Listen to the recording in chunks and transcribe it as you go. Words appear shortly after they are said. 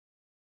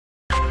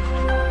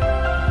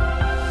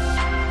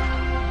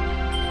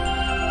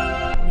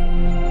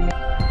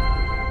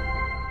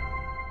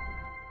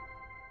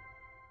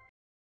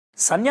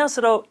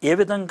సన్యాసిరావు ఏ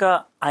విధంగా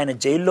ఆయన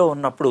జైల్లో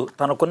ఉన్నప్పుడు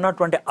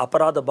తనకున్నటువంటి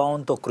అపరాధ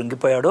భావంతో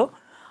కృంగిపోయాడో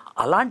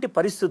అలాంటి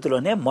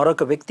పరిస్థితుల్లోనే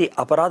మరొక వ్యక్తి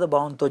అపరాధ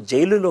భావంతో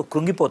జైలులో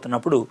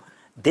కృంగిపోతున్నప్పుడు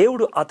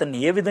దేవుడు అతన్ని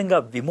ఏ విధంగా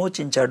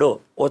విమోచించాడో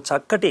ఓ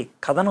చక్కటి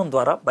కథనం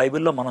ద్వారా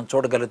బైబిల్లో మనం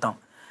చూడగలుగుతాం.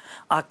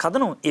 ఆ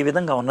కథనం ఈ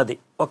విధంగా ఉన్నది.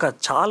 ఒక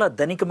చాలా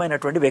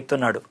ధనికమైనటువంటి వ్యక్తి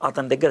ఉన్నాడు.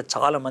 అతని దగ్గర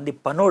చాలా మంది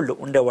పనోళ్ళు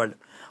ఉండేవాళ్ళు.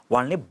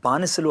 వాళ్ళని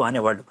బానిసలు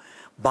అనేవాళ్ళు.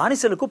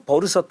 బానిసలకు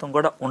పౌరసత్వం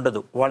కూడా ఉండదు.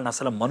 వాళ్ళని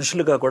అసలు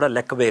మనుషులుగా కూడా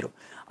లెక్కవేరు.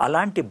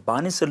 అలాంటి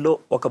బానిసల్లో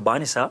ఒక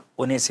బానిస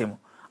ఒనేసిము.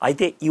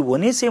 అయితే ఈ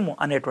ఒనేసిము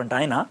అనేటువంటి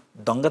ఆయన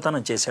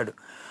దొంగతనం చేశాడు.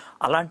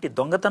 అలాంటి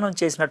దొంగతనం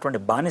చేసినటువంటి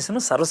బానిసను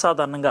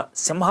సర్వసాధారణంగా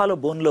సింహాల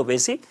బోన్లో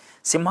వేసి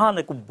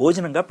సింహాలకు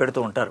భోజనంగా పెడుతూ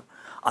ఉంటారు.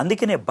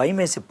 అందుకనే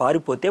భయమేసి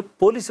పారిపోతే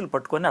పోలీసులు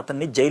పట్టుకొని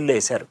అతన్ని జైల్లో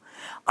వేశారు.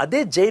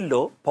 అదే జైల్లో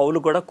పౌలు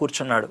కూడా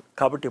కూర్చున్నాడు.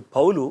 కాబట్టి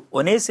పౌలు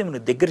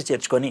ఒనేసిముని దగ్గర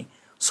చేర్చుకొని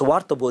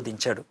సువార్త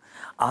బోధించాడు.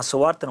 ఆ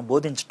సువార్తను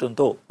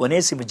బోధించడంతో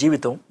ఒనేసిము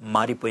జీవితం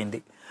మారిపోయింది.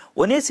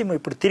 ఒనేసిము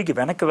ఇప్పుడు తిరిగి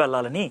వెనక్కి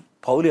వెళ్ళాలని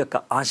పౌలు యొక్క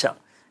ఆశ.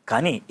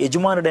 కానీ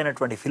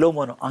యజమానుడైనటువంటి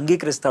ఫిలోమోను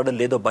అంగీకరిస్తాడో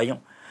లేదో భయం.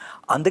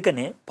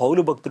 అందుకనే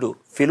పౌలు భక్తుడు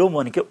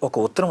ఫిలోమోనికి ఒక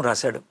ఉత్తరం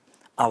రాశాడు.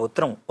 ఆ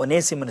ఉత్తరం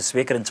ఒనేసిముని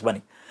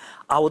స్వీకరించమని.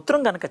 ఆ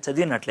ఉత్తరం కనుక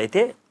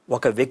చదివినట్లయితే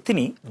ఒక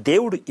వ్యక్తిని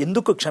దేవుడు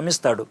ఎందుకు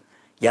క్షమిస్తాడు,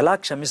 ఎలా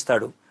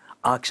క్షమిస్తాడు,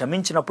 ఆ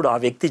క్షమించినప్పుడు ఆ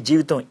వ్యక్తి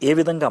జీవితం ఏ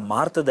విధంగా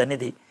మారుతుంది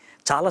అనేది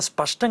చాలా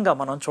స్పష్టంగా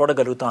మనం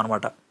చూడగలుగుతాం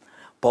అనమాట.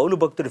 పౌలు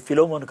భక్తుడు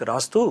ఫిలోమోనుకు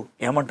రాస్తూ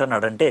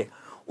ఏమంటున్నాడంటే,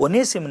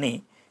 ఒనేసిముని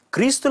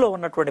క్రీస్తులో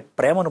ఉన్నటువంటి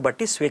ప్రేమను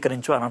బట్టి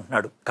స్వీకరించు అని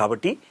అంటున్నాడు.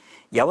 కాబట్టి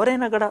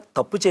ఎవరైనా కూడా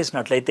తప్పు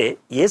చేసినట్లయితే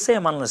యేసయ్య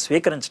మనల్ని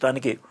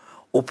స్వీకరించడానికి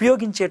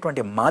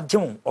ఉపయోగించేటువంటి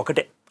మాధ్యమం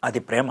ఒకటే, అది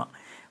ప్రేమ.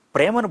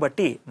 ప్రేమను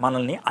బట్టి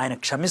మనల్ని ఆయన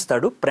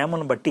క్షమిస్తాడు,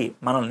 ప్రేమను బట్టి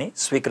మనల్ని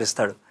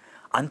స్వీకరిస్తాడు.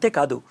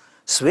 అంతేకాదు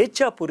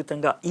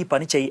స్వేచ్ఛాపూరితంగా ఈ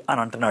పని చెయ్యి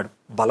అని అంటున్నాడు.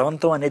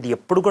 బలవంతం అనేది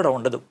ఎప్పుడు కూడా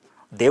ఉండదు.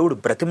 దేవుడు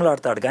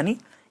బ్రతిమలాడతాడు కానీ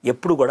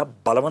ఎప్పుడు కూడా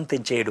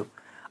బలవంతం చేయడు.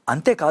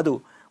 అంతేకాదు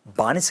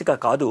బానిసగా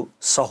కాదు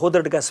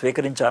సహోదరుడిగా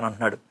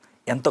స్వీకరించానంటున్నాడు.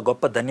 ఎంత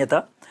గొప్ప ధన్యత!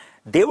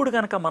 దేవుడు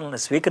గనక మనల్ని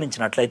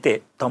స్వీకరించినట్లయితే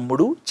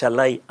తమ్ముడు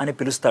చెల్లాయి అని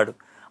పిలుస్తాడు.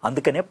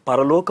 అందుకనే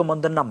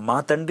పరలోకమందున్న మా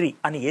తండ్రి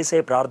అని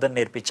యేసయ్య ప్రార్థన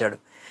నేర్పించాడు.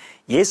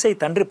 యేసయ్య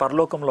తండ్రి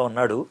పరలోకంలో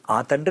ఉన్నాడు. ఆ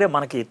తండ్రే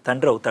మనకి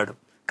తండ్రి అవుతాడు.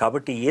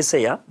 కాబట్టి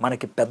యేసయ్య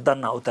మనకి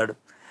పెద్దన్న అవుతాడు.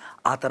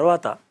 ఆ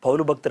తర్వాత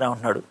పౌలు భక్తుడు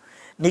అంటున్నాడు,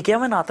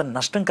 నీకేమైనా అతను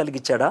నష్టం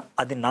కలిగించాడా,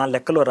 అది నా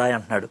లెక్కలో రాయి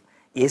అంటున్నాడు.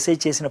 యేసయ్య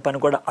చేసిన పని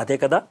కూడా అదే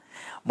కదా.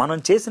 మనం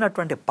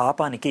చేసినటువంటి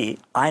పాపానికి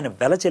ఆయన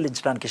వెల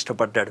చెల్లించడానికి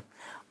ఇష్టపడ్డాడు.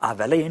 ఆ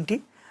వెల ఏంటి?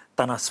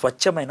 తన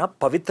స్వచ్ఛమైన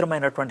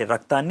పవిత్రమైనటువంటి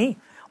రక్తాన్ని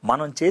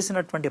మనం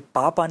చేసినటువంటి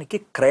పాపానికి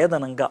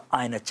క్రయధనంగా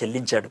ఆయన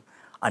చెల్లించాడు.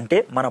 అంటే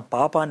మన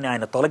పాపాన్ని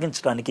ఆయన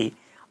తొలగించడానికి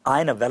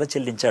ఆయన వెల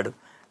చెల్లించాడు.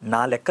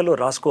 నా లెక్కలో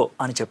రాసుకో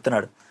అని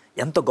చెప్తున్నాడు.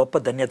 ఎంత గొప్ప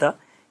ధన్యత!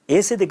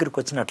 యేసయ్య దగ్గరికి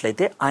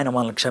వచ్చినట్లయితే ఆయన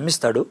మనల్ని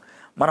క్షమిస్తాడు,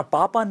 మన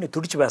పాపాన్ని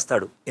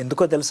తుడిచివేస్తాడు.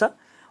 ఎందుకో తెలుసా?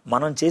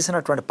 మనం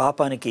చేసినటువంటి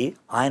పాపానికి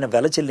ఆయన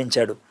వెల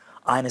చెల్లించాడు,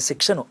 ఆయన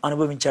శిక్షను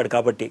అనుభవించాడు.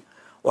 కాబట్టి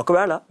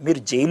ఒకవేళ మీరు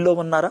జైల్లో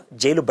ఉన్నారా,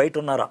 జైలు బయట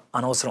ఉన్నారా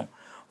అనవసరం.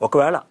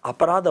 ఒకవేళ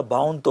అపరాధ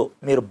భావంతో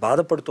మీరు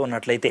బాధపడుతూ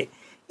ఉన్నట్లయితే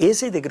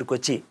యేసయ్య దగ్గరికి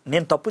వచ్చి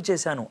నేను తప్పు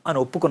చేశాను అని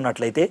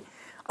ఒప్పుకున్నట్లయితే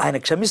ఆయన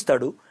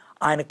క్షమిస్తాడు.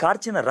 ఆయన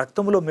కార్చిన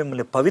రక్తంలో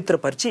మిమ్మల్ని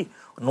పవిత్రపరిచి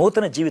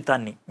నూతన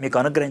జీవితాన్ని మీకు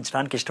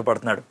అనుగ్రహించడానికి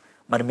ఇష్టపడుతున్నాడు.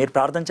 మరి మీరు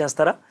ప్రార్థన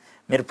చేస్తారా?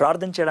 మీరు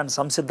ప్రార్థన చేయడానికి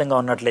సంసిద్ధంగా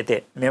ఉన్నట్లయితే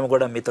మేము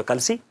కూడా మీతో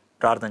కలిసి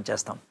ప్రార్థన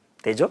చేస్తాం.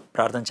 తేజో,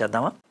 ప్రార్థన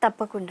చేద్దామా?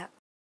 తప్పకుండా.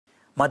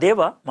 మా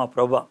దేవ, మా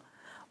ప్రభువా,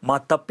 మా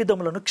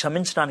తప్పిదములను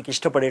క్షమించడానికి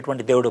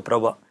ఇష్టపడేటువంటి దేవుడు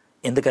ప్రభువా.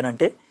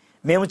 ఎందుకనంటే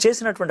మేము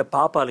చేసినటువంటి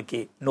పాపాలకి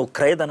నువ్వు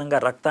క్రయధనంగా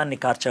రక్తాన్ని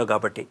కార్చావు.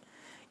 కాబట్టి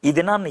ఈ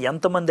దినాన్ని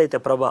ఎంతమంది అయితే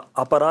ప్రభా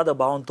అపరాధ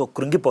భావంతో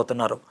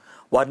కృంగిపోతున్నారో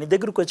వారిని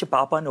దగ్గరకు వచ్చి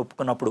పాపాన్ని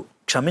ఒప్పుకున్నప్పుడు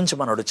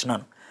క్షమించమని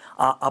అడుగుచున్నాను.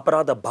 ఆ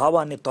అపరాధ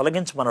భావాన్ని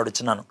తొలగించమని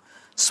అడుగుచున్నాను.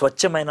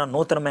 స్వచ్ఛమైన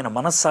నూతనమైన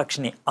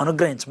మనస్సాక్షిని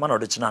అనుగ్రహించమని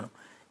అడుగుచున్నాను.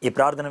 ఈ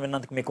ప్రార్థన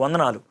విన్నందుకు మీకు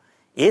వందనాలు.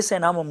 యేసయ్య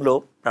నామములో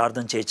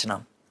ప్రార్థన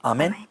చేయించున్నాం.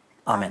 ఆమేన్,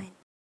 ఆమేన్.